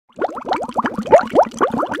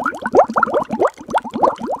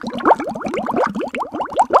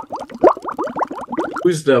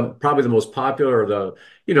who's the probably the most popular, or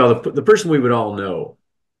the person we would all know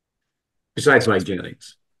besides Mike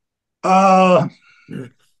Jennings? Uh,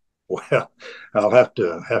 well, I'll have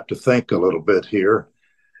to think a little bit here.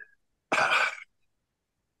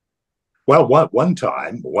 Well, one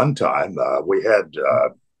time we had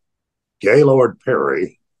Gaylord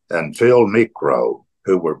Perry and Phil Niekro,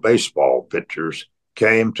 who were baseball pitchers,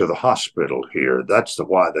 came to the hospital here. That's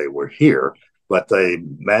why they were here. But they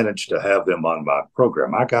managed to have them on my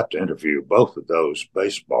program. I got to interview both of those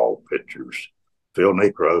baseball pitchers, Phil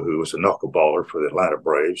Niekro, who was a knuckleballer for the Atlanta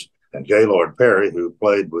Braves, and Gaylord Perry, who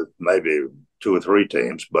played with maybe two or three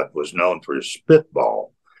teams, but was known for his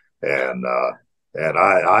spitball. And I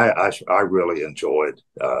really enjoyed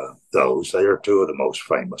those. They are two of the most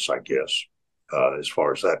famous, I guess, as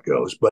far as that goes. But